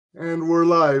And we're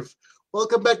live.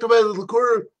 Welcome back to my little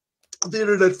corner of the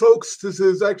internet, folks. This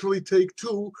is actually take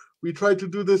two. We tried to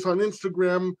do this on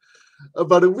Instagram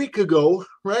about a week ago,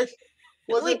 right?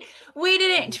 Was it? We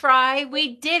didn't try.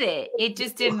 We did it. It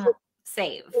just didn't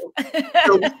save.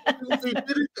 So we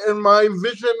did it, and my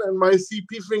vision and my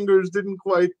CP fingers didn't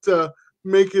quite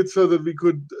make it so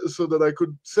that I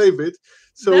could save it.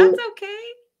 So That's okay.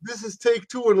 this is take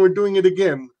two, and we're doing it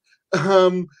again.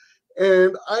 Um,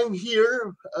 and I'm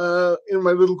here in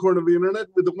my little corner of the internet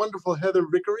with the wonderful Heather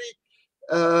Vickery.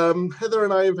 Heather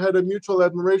and I have had a mutual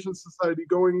admiration society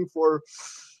going for,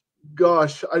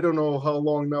 gosh, I don't know how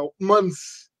long now,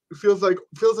 months. It feels like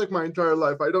my entire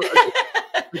life. I can't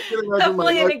imagine my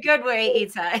Hopefully in life. a good way,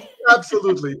 Itai.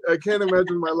 Absolutely, I can't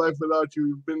imagine my life without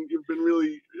you. You've been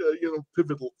really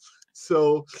pivotal.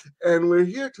 So, and we're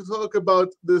here to talk about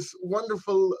this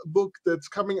wonderful book that's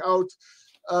coming out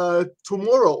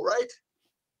tomorrow, right?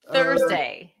 Uh,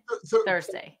 Thursday. so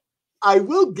Thursday. I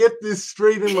will get this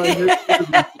straight in my head.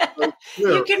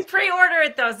 Yeah, You can pre-order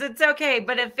it though, so it's okay.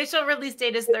 But official release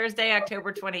date is Thursday,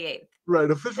 October 28th.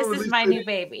 right. Official This is release my date. new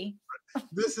baby.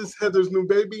 This is Heather's new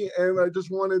baby, and I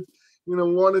just wanted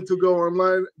to go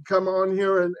online, come on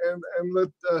here, and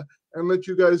let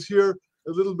you guys hear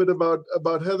a little bit about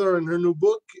Heather and her new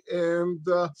book, and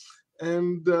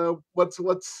what's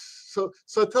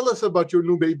so tell us about your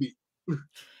new baby.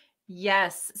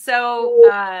 Yes. So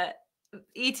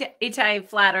Itai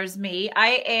flatters me.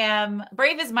 I am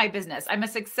Brave is my business. I'm a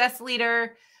success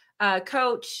leader,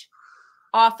 coach,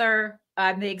 author.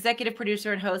 I'm the executive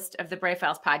producer and host of the Brave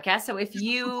Files podcast. So if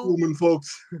you Woman,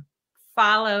 folks.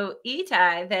 follow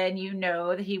Itai, then you know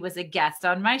that he was a guest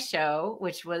on my show,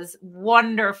 which was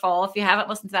wonderful. If you haven't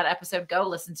listened to that episode, go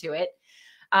listen to it.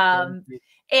 And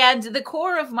the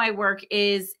core of my work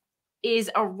is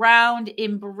around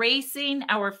embracing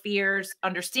our fears,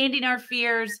 understanding our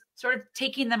fears, sort of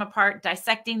taking them apart,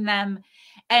 dissecting them,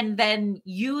 and then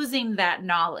using that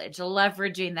knowledge,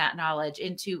 leveraging that knowledge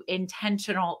into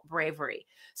intentional bravery.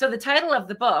 So the title of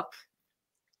the book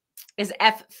is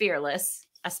F Fearless.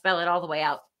 I spell it all the way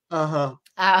out.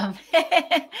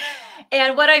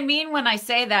 And what I mean when I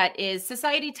say that is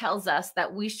society tells us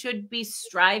that we should be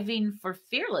striving for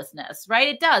fearlessness, right?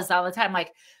 It does all the time.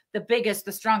 Like the biggest,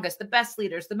 the strongest, the best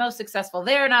leaders, the most successful,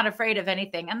 they're not afraid of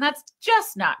anything. And that's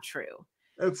just not true.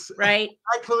 It's right.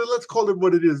 Actually, let's call it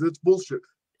what it is. It's bullshit.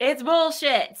 It's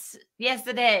bullshit. Yes,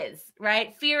 it is.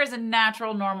 Right. Fear is a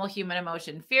natural, normal human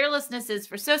emotion. Fearlessness is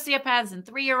for sociopaths and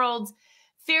 3-year-olds.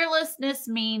 Fearlessness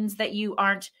means that you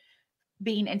aren't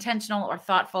being intentional or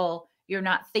thoughtful. You're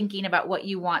not thinking about what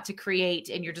you want to create,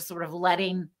 and you're just sort of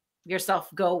letting yourself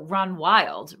go run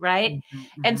wild, right?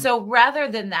 Mm-hmm. And so rather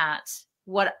than that,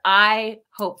 what I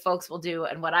hope folks will do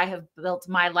and what I have built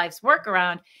my life's work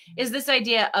around is this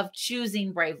idea of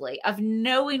choosing bravely, of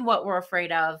knowing what we're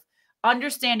afraid of,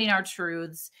 understanding our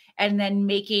truths, and then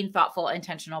making thoughtful,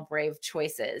 intentional, brave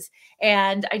choices.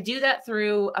 And I do that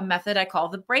through a method I call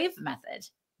the Brave Method.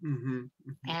 Mm-hmm.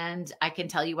 Mm-hmm. And I can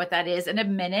tell you what that is in a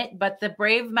minute, but the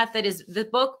Brave Method is, the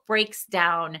book breaks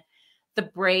down the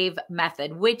Brave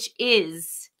Method, which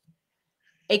is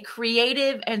a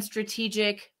creative and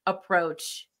strategic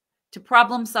approach to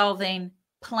problem solving,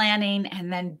 planning,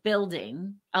 and then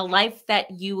building a life that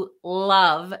you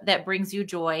love, that brings you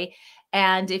joy,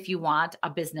 and if you want, a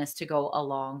business to go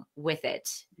along with it.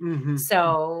 Mm-hmm.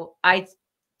 So I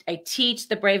teach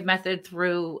the Brave Method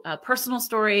through personal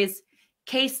stories,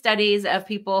 case studies of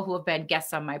people who have been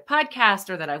guests on my podcast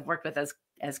or that I've worked with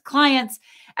as clients,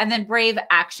 and then brave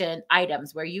action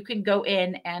items where you can go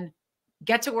in and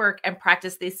get to work and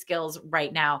practice these skills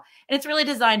right now. And it's really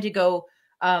designed to go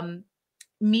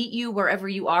meet you wherever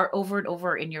you are over and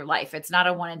over in your life. It's not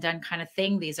a one and done kind of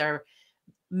thing. These are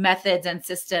methods and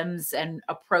systems and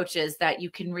approaches that you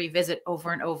can revisit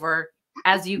over and over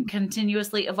as you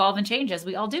continuously evolve and change, as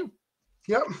we all do.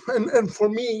 Yeah, and for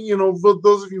me,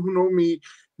 those of you who know me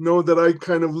know that I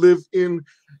kind of live in,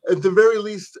 at the very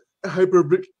least,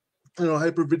 hypervigilance,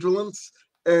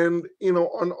 and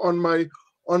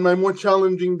on my more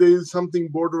challenging days, something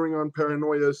bordering on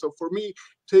paranoia. So for me,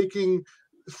 taking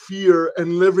fear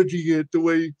and leveraging it the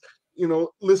way,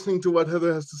 listening to what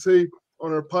Heather has to say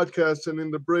on her podcast and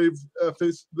in the Brave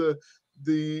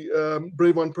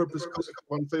Brave on Purpose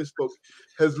on Facebook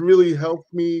has really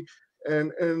helped me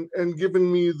and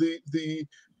given me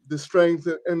the strength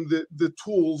and the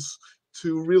tools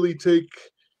to really take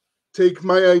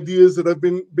my ideas that I've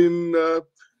been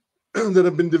that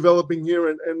I've been developing here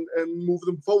and move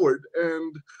them forward.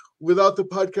 And without the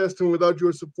podcast and without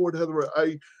your support, Heather,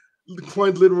 I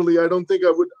quite literally, I don't think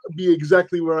I would be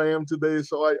exactly where I am today.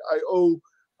 So I owe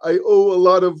I owe a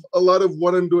lot of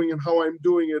what I'm doing and how I'm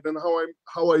doing it and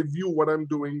how I view what I'm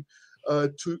doing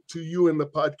to you in the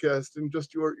podcast, and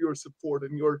just your support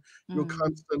and your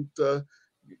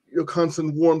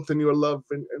constant warmth and your love,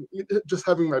 and just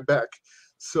having my back.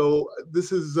 So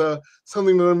this is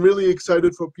something that I'm really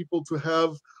excited for people to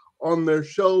have on their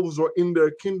shelves or in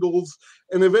their Kindles,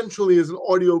 and eventually as an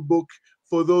audio book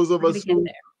for those of us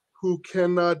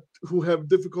who have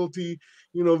difficulty,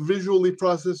 visually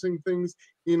processing things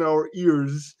in our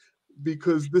ears,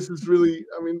 because this is really,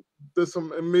 I mean, there's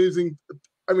some amazing,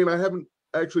 I mean, I haven't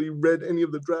actually read any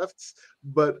of the drafts,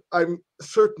 but I'm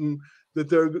certain that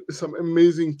there are some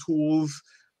amazing tools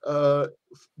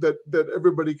that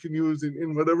everybody can use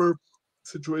in whatever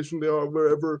situation they are,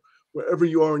 wherever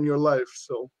you are in your life.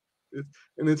 So,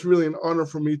 and it's really an honor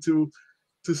for me to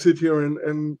sit here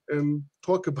and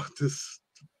talk about this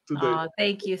today. Oh,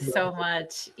 thank you so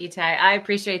much, Itai. I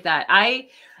appreciate that. I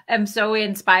am so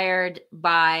inspired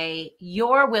by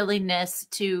your willingness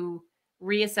to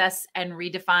reassess and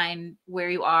redefine where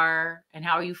you are and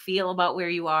how you feel about where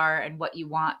you are and what you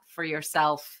want for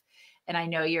yourself. And I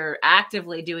know you're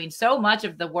actively doing so much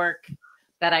of the work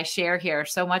that I share here.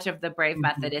 So much of the Brave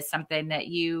Method is something that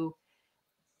you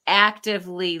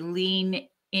actively lean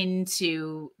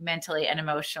into mentally and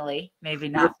emotionally, maybe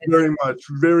not very much,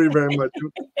 very much.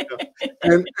 Yeah.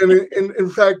 And in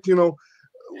fact,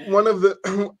 one of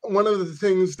the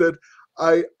things that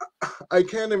I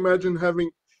can't imagine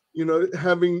having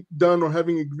done or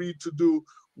having agreed to do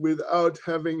without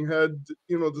having had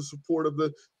the support of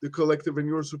the collective and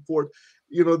your support.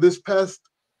 This past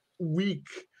week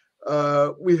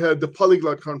we had the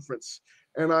Polyglot Conference,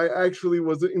 and I actually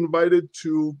was invited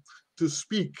to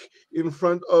speak in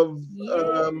front of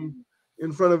a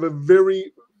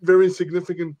very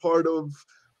significant part of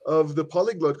the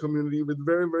polyglot community, with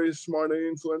very smart and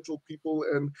influential people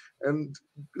and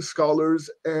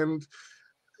scholars. And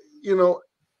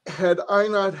had I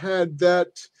not had that,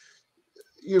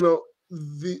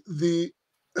 the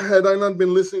had I not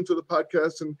been listening to the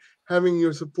podcast and having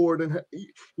your support, and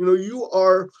you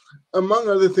are, among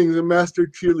other things, a master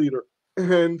cheerleader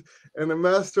and a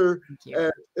master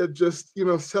at just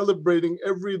celebrating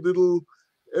every little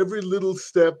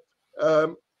step.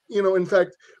 In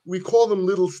fact, we call them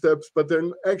little steps, but they're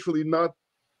actually not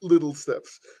little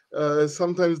steps.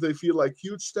 Sometimes they feel like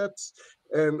huge steps,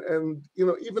 and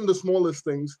even the smallest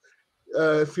things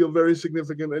feel very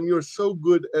significant. And you're so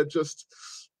good at just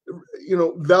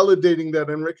validating that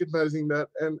and recognizing that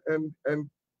and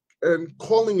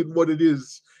calling it what it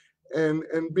is, and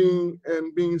being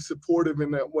supportive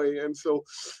in that way. And so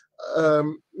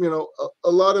the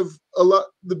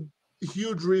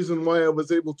huge reason why I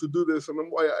was able to do this, and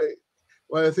why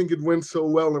I think it went so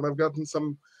well, and I've gotten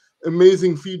some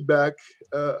amazing feedback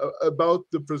about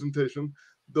the presentation,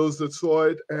 those that saw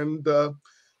it, and a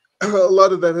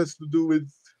lot of that has to do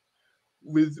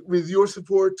with your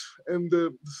support and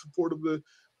the support of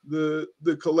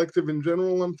the collective in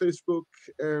general on Facebook.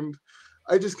 And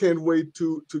I just can't wait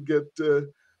to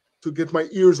get my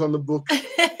ears on the book.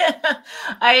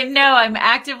 I know, I'm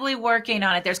actively working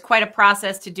on it. There's quite a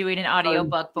process to doing an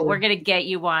audiobook, but we're going to get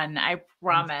you one, I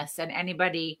promise. And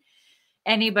anybody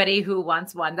who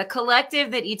wants one. The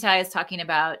collective that Itai is talking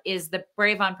about is the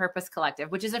Brave on Purpose Collective,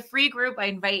 which is a free group. I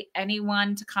invite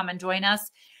anyone to come and join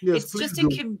us. Yes, it's just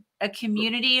a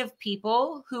community of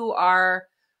people who are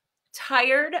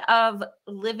tired of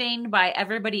living by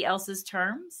everybody else's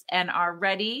terms and are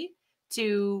ready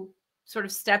to sort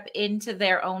of step into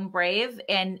their own brave.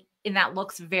 And that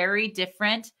looks very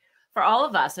different for all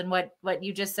of us. And what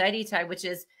you just said, Itai, which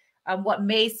is what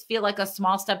may feel like a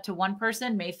small step to one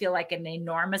person may feel like an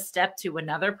enormous step to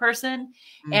another person.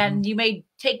 Mm-hmm. And you may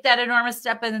take that enormous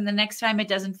step, and then the next time it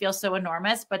doesn't feel so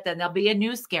enormous, but then there'll be a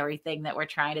new scary thing that we're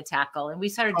trying to tackle. And we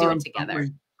sort of do it together.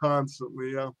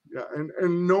 Constantly. Yeah.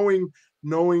 And knowing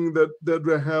that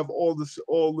we have all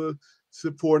the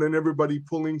support and everybody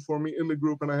pulling for me in the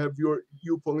group, and I have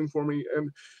you pulling for me. And,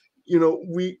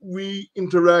 we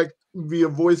interact via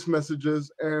voice messages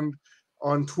and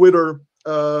on Twitter,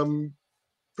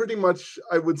 pretty much,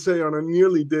 I would say, on a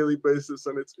nearly daily basis.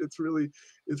 And it's really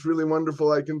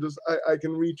wonderful. I can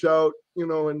reach out,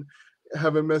 and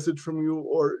have a message from you,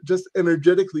 or just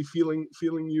energetically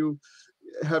feeling you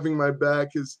having my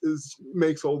back is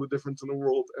makes all the difference in the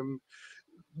world. And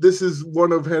this is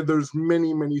one of Heather's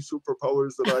many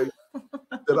superpowers that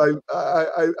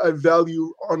I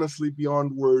value, honestly,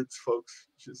 beyond words, folks.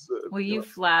 Well, you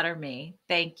flatter me.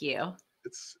 Thank you.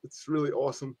 It's really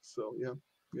awesome. So yeah.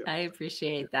 I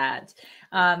appreciate that.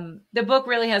 The book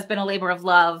really has been a labor of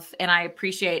love, and I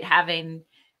appreciate having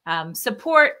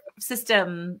support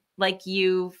system like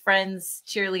you, friends,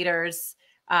 cheerleaders,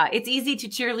 it's easy to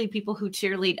cheerlead people who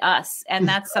cheerlead us. And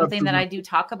that's something that I do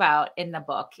talk about in the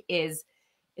book is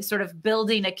sort of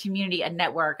building a community, a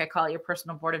network. I call it your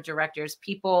personal board of directors,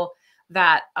 people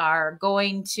that are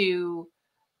going to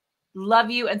love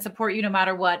you and support you no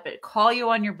matter what, but call you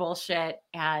on your bullshit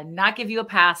and not give you a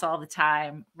pass all the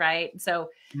time. Right. So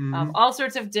all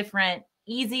sorts of different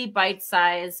easy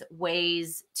bite-sized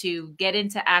ways to get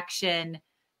into action,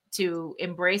 to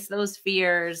embrace those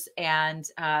fears. And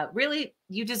really,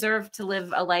 you deserve to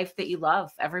live a life that you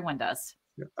love. Everyone does.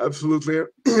 Yeah, absolutely.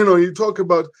 You know, you talk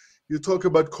about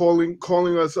calling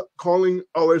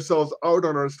ourselves out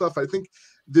on our stuff. I think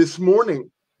this morning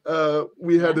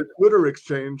we had a Twitter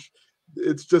exchange.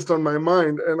 It's just on my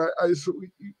mind, and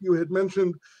you had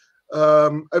mentioned,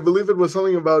 I believe it was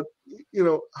something about, you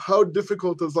know, how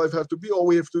difficult does life have to be? All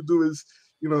we have to do is,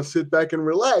 you know, sit back and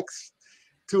relax.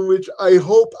 To which I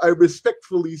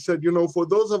respectfully said, you know, for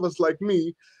those of us like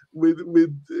me with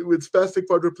spastic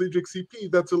quadriplegic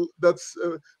CP, that's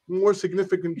a more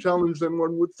significant challenge than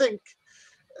one would think.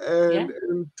 And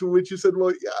to which you said,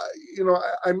 well, yeah, you know,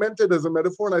 I meant it as a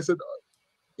metaphor, and I said,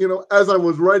 you know, as I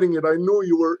was writing it, I know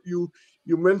you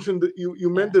mentioned that you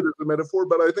meant it as a metaphor,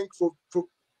 but I think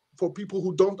for people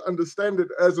who don't understand it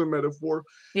as a metaphor,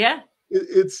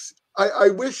 I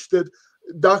wish that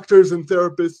doctors and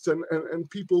therapists and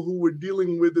people who were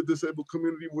dealing with the disabled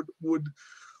community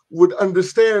would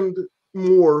understand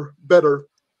better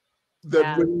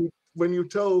that when you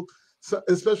tell,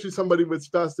 especially somebody with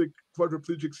spastic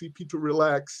quadriplegic CP, to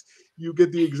relax, you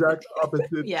get the exact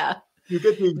opposite. You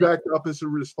get the exact opposite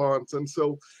response. And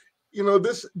so, you know,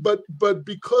 but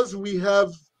because we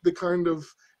have the kind of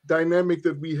dynamic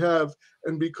that we have,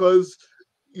 and because,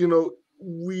 you know,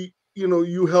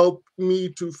 you help me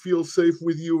to feel safe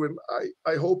with you, and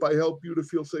I hope I help you to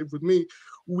feel safe with me,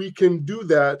 we can do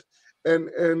that and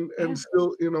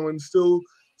still, you know, and still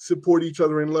support each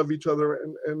other and love each other,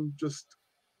 and just,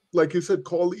 like you said,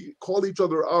 call each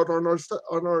other out on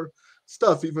our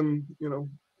stuff, even, you know,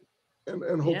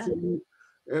 and hopefully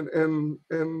and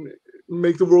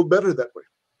make the world better that way.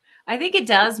 I think it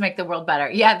does make the world better.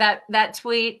 Yeah, that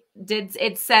tweet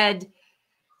said,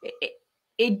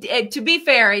 to be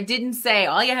fair, it didn't say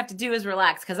all you have to do is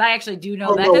relax, because I actually do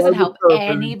know that doesn't help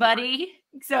anybody.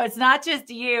 So it's not just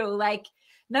you. Like,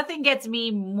 nothing gets me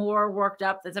more worked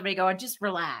up than somebody going, just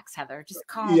relax, Heather, just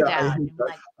calm down.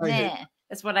 Like, nah,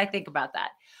 that's what I think about that.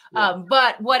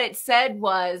 But what it said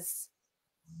was,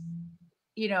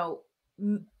 you know,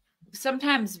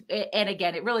 sometimes, and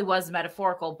again, it really was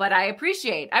metaphorical, but I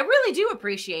really do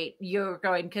appreciate you're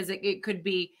going, because it could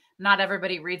be not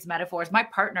everybody reads metaphors. My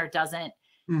partner doesn't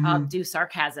do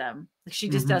sarcasm. She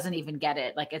just doesn't even get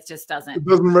it. Like, it just doesn't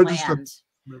land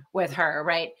with her,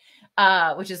 right?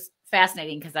 Which is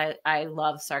fascinating, because I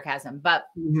love sarcasm. But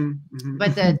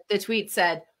but the tweet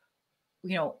said,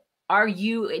 you know, are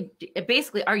you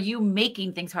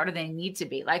making things harder than they need to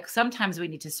be? Like, sometimes we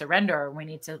need to surrender, or we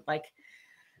need to, like,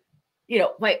 you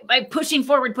know, by pushing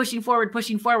forward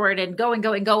and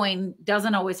going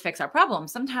doesn't always fix our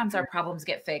problems. Sometimes our problems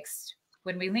get fixed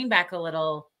when we lean back a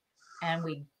little and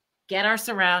we get our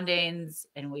surroundings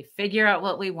and we figure out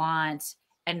what we want,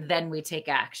 and then we take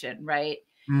action, right?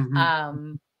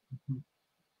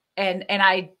 And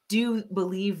I do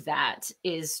believe that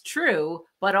is true,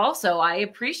 but also I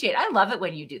love it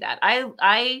when you do that.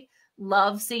 I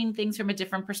love seeing things from a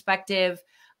different perspective.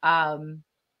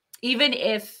 Even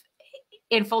if,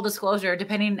 in full disclosure,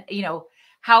 depending, you know,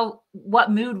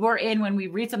 what mood we're in when we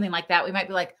read something like that, we might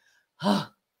be like, oh,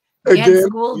 get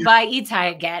schooled by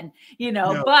Itai again, you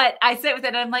know, but I sit with it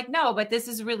and I'm like, no, but this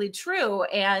is really true.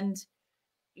 And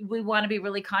we want to be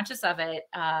really conscious of it.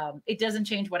 It doesn't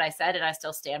change what I said, and I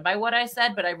still stand by what I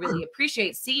said, but I really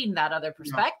appreciate seeing that other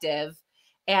perspective,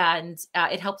 and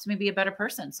it helps me be a better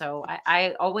person. So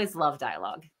I always love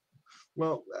dialogue.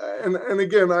 Well, and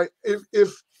again,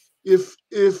 if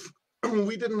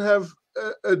we didn't have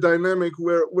a dynamic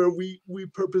where we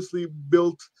purposely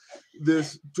built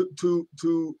this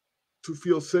to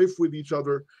feel safe with each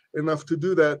other enough to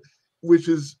do that, which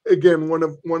is, again, one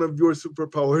of your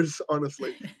superpowers,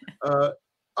 honestly,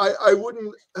 I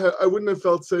wouldn't have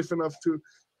felt safe enough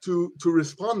to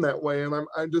respond that way. And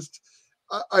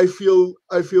I feel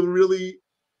really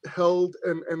held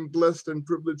and blessed and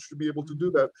privileged to be able to do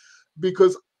that,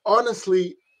 because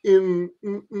honestly, in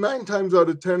 9 times out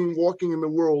of 10 walking in the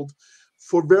world,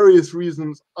 for various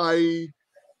reasons, I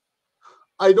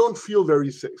don't feel very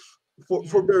safe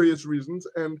for various reasons.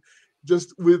 And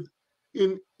just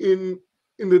in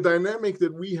the dynamic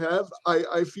that we have,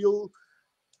 I feel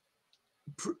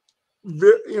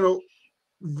very, you know,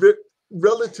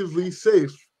 relatively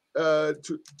safe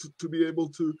to be able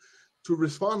to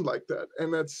respond like that,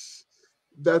 and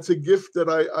that's a gift that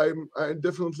I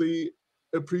definitely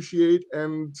appreciate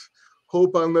and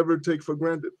hope I'll never take for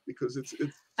granted, because it's.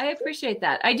 I appreciate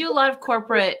that. I do a lot of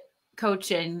corporate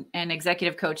coaching and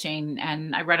executive coaching,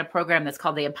 and I run a program that's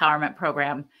called the Empowerment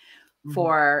Program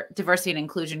for diversity and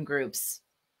inclusion groups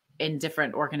in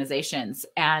different organizations.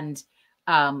 And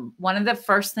one of the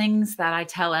first things that I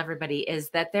tell everybody is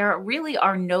that there really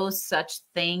are no such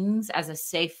things as a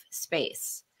safe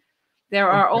space. There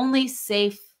are only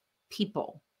safe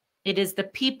people. It is the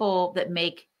people that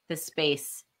make the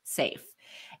space safe.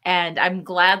 And I'm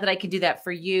glad that I can do that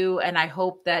for you. And I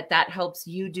hope that that helps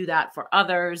you do that for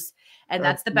others. And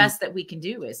that's the best that we can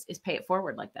do is pay it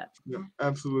forward like that. Yeah,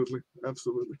 absolutely.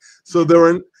 Absolutely. So there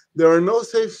are no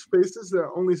safe spaces. There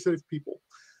are only safe people.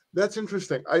 That's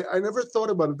interesting. I never thought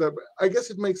about it that way. I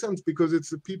guess it makes sense because it's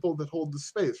the people that hold the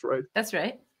space, right? That's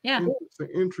right. Yeah.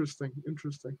 Interesting.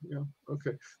 Yeah.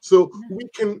 Okay. So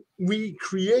we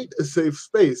create a safe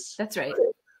space. That's right.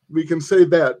 We can say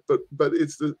that, but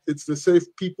it's the safe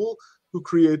people who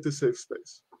create the safe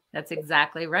space. That's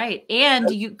exactly right. And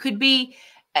you could be,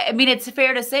 I mean, it's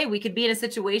fair to say we could be in a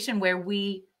situation where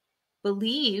we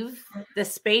believe the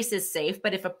space is safe,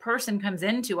 but if a person comes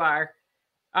into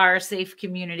our safe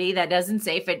community that isn't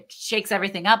safe, it shakes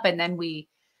everything up. And then we,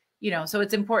 so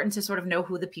it's important to sort of know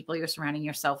who the people you're surrounding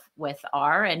yourself with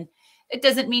are. And it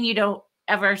doesn't mean you don't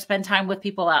ever spend time with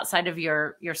people outside of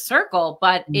your circle,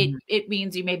 but it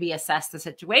means you maybe assess the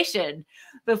situation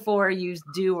before you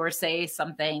do or say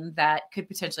something that could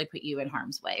potentially put you in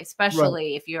harm's way,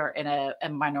 especially if you're in a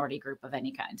minority group of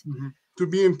any kind. To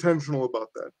be intentional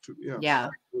about that too. Yeah,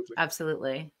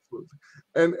 absolutely.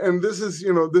 And this is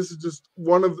just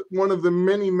one of the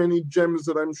many gems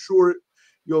that I'm sure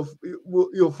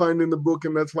you'll find in the book,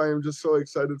 and that's why I'm just so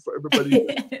excited for everybody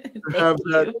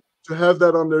to have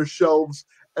that on their shelves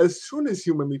as soon as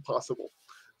humanly possible.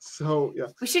 So yeah,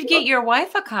 we should get your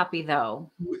wife a copy,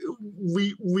 though.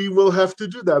 We will have to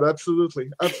do that.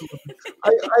 Absolutely.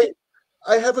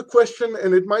 I have a question,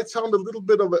 and it might sound a little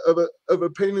bit of a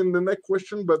pain in the neck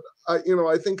question, but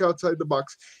I think outside the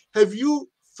box. Have you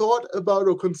thought about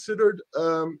or considered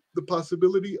the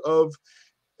possibility of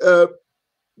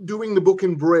doing the book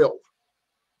in Braille?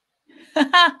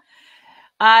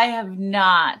 I have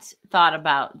not thought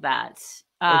about that.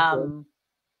 Okay.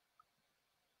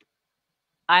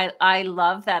 I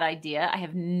love that idea. I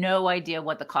have no idea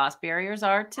what the cost barriers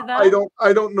are to that.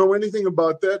 I don't know anything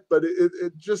about that, but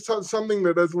it just sounds something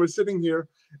that as we're sitting here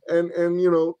and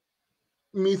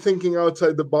me thinking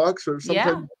outside the box or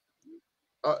something.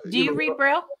 Yeah. Do you read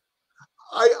Braille?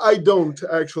 I don't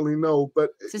actually know,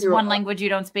 but it's just one language you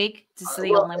don't speak. It's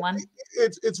the only one.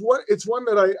 It's one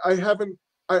that I haven't.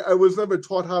 I was never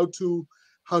taught how to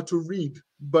read,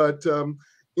 but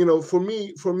for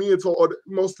me it's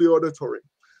mostly auditory.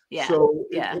 Yeah. So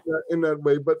in that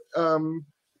way, but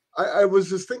I was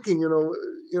just thinking,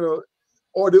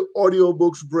 audio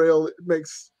books, Braille, they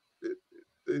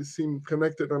seem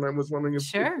connected, and I was wondering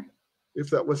if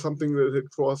that was something that had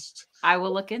crossed. I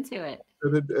will look into it.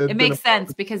 It makes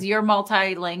sense because your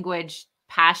multi-language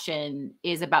passion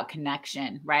is about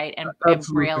connection, right? And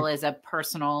Braille is a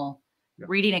personal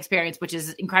reading experience, which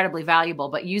is incredibly valuable.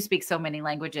 But you speak so many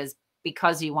languages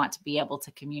because you want to be able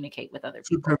to communicate with other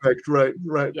people. To connect, right.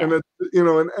 Yeah. And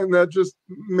and that just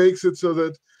makes it so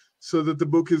that the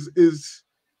book is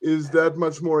that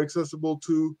much more accessible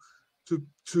to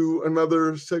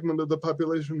another segment of the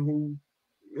population who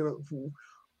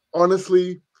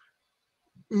honestly,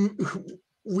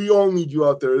 we all need you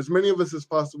out there. As many of us as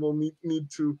possible need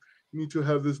to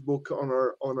have this book on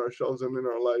our shelves and in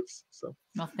our lives. So,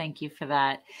 well, thank you for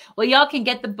that. Well, y'all can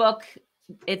get the book.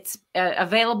 It's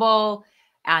available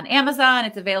on Amazon.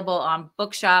 It's available on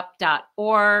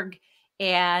bookshop.org,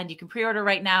 and you can pre-order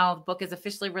right now. The book is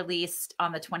officially released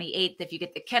on the 28th. If you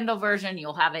get the Kindle version,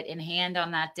 you'll have it in hand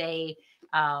on that day.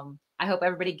 I hope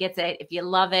everybody gets it. If you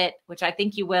love it, which I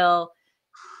think you will,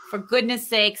 for goodness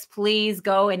sakes, please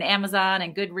go in Amazon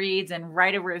and Goodreads and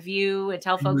write a review and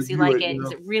tell folks you like it,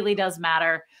 because it really does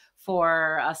matter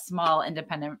for a small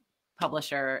independent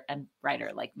publisher and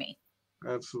writer like me.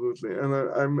 Absolutely. And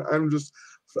I'm just,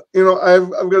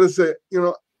 I've got to say,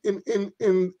 in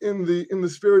the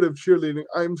spirit of cheerleading,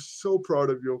 I'm so proud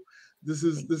of you. This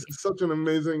is such an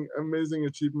amazing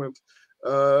achievement.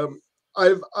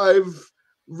 I've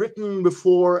written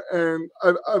before, and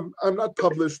I'm not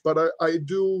published, but I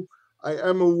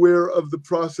am aware of the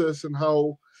process and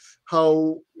how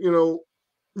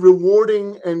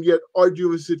rewarding and yet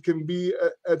arduous it can be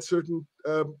at certain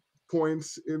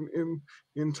points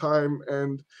in time,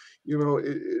 and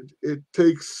it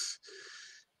takes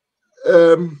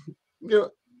um, you know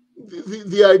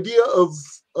the idea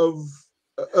of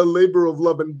a labor of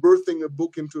love and birthing a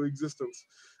book into existence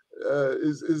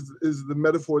is the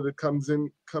metaphor that comes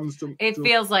It to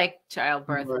feels like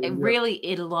childbirth. It mind. Yeah. really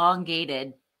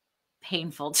elongated,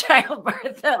 painful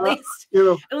childbirth. At Uh, least, you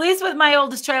know, at least with my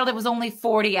oldest child, it was only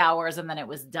 40 hours and then it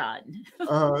was done.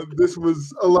 this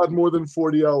was a lot more than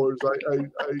 40 hours. Yeah. So I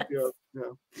mean,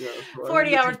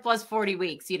 40 hours plus 40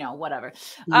 weeks, whatever.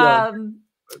 yeah.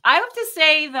 I have to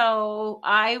say though,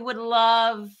 I would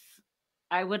love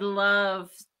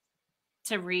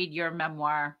to read your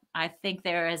memoir. I think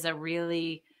there is a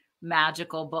really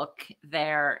magical book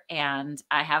there, and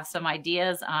I have some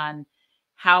ideas on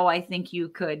how I think you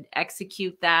could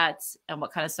execute that and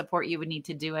what kind of support you would need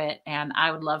to do it. And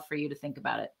I would love for you to think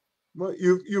about it. Well,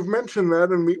 you've mentioned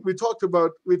that, and we talked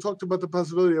about the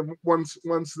possibility of once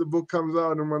the book comes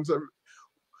out, and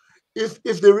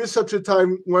if there is such a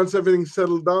time, once everything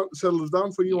settles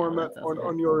down for you Yeah, on that sounds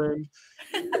on great. your end,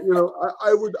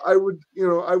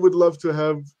 I would love to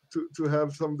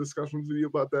have some discussions with you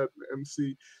about that and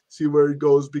see where it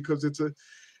goes, because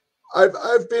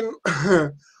I've been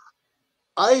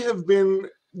I have been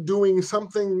doing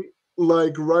something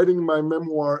like writing my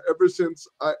memoir ever since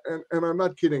and I'm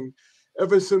not kidding,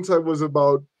 ever since I was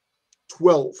about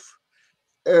 12.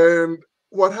 And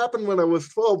what happened when I was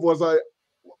 12 was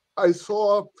I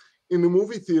saw in the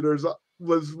movie theaters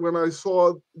was when I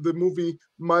saw the movie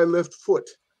My Left Foot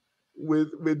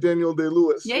with Daniel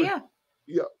Day-Lewis, Yeah,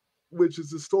 yeah. which is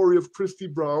the story of Christy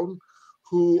Brown,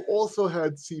 who also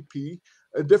had CP,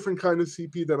 a different kind of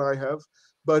CP than I have,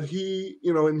 but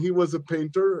and he was a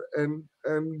painter, and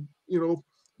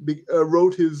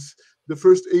wrote the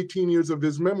first 18 years of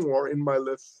his memoir in My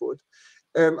Left Foot,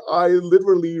 and I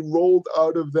literally rolled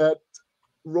out of that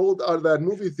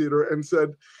movie theater and said,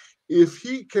 if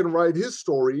he can write his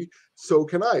story, so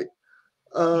can I.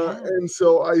 Yeah. And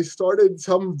so I started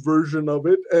some version of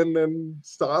it, and then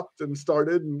stopped and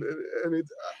started, and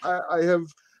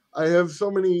I have so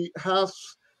many half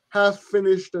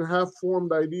finished and half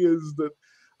formed ideas that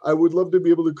I would love to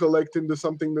be able to collect into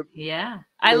something that. Yeah.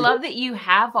 I love that you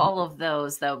have all of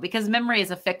those though, because memory is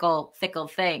a fickle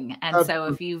thing. And so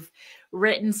if you've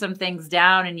written some things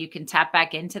down and you can tap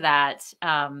back into that,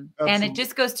 and it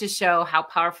just goes to show how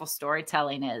powerful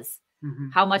storytelling is,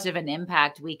 how much of an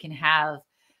impact we can have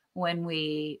when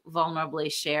we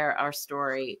vulnerably share our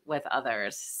story with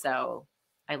others. So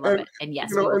I love it. And yes,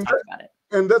 we will talk about it.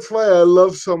 And that's why I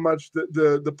love so much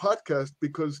the podcast,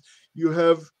 because you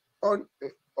have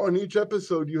on each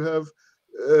episode you have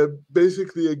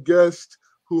basically a guest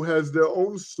who has their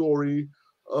own story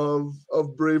of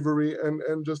bravery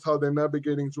and just how they're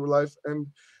navigating through life, and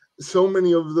so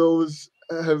many of those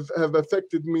have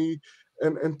affected me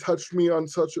and touched me on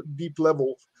such a deep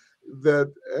level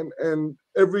that and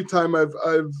every time I've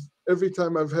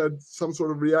had some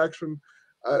sort of reaction,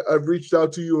 I've reached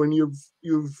out to you, and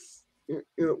you've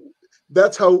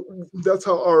that's how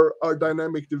our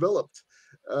dynamic developed.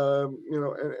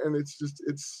 And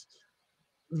it's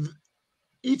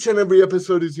each and every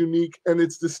episode is unique, and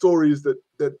it's the stories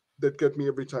that get me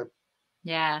every time.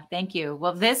 Yeah, thank you.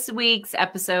 Well, this week's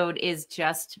episode is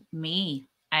just me.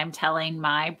 I'm telling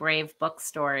my brave book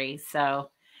story,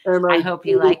 so I hope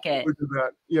you like it.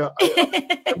 That. Yeah,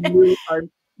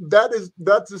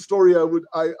 that's the story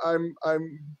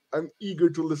I'm eager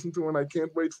to listen to, and I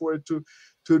can't wait for it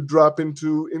to drop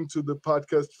into the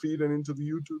podcast feed and into the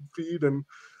YouTube feed, and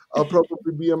I'll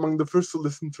probably be among the first to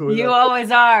listen to it. You always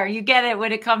are. You get it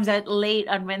when it comes at late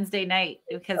on Wednesday night,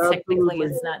 because technically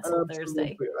it's not till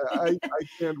Thursday. I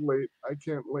can't wait.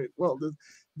 Well,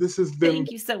 this has been.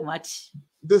 Thank you so much.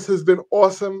 This has been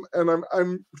awesome, and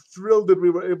I'm thrilled that we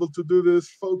were able to do this,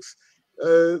 folks.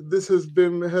 This has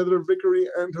been Heather Vickery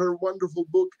and her wonderful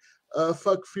book,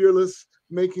 Fuck Fearless,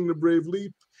 Making the Brave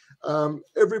Leap.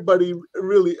 Everybody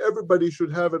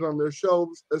should have it on their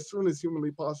shelves as soon as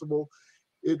humanly possible.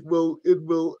 It will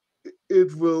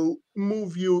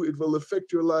move you. It will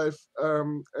affect your life.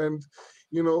 And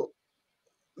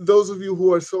those of you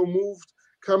who are so moved,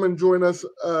 come and join us.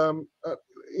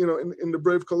 In the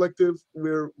Brave Collective.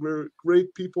 We're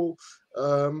great people.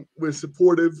 We're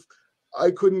supportive. I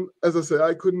couldn't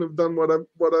have done what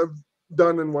I've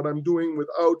done and what I'm doing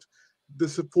without the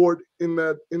support in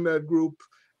that group.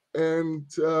 And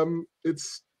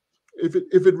it's if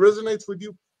it resonates with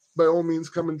you, by all means,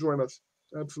 come and join us.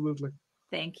 Absolutely.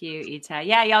 Thank you, Itai.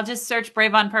 Yeah, y'all just search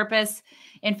Brave on Purpose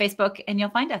in Facebook and you'll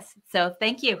find us. So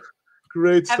thank you.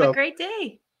 Great stuff. Have a great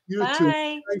day. You Bye. too.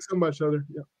 Thanks so much, Heather.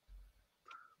 Yeah.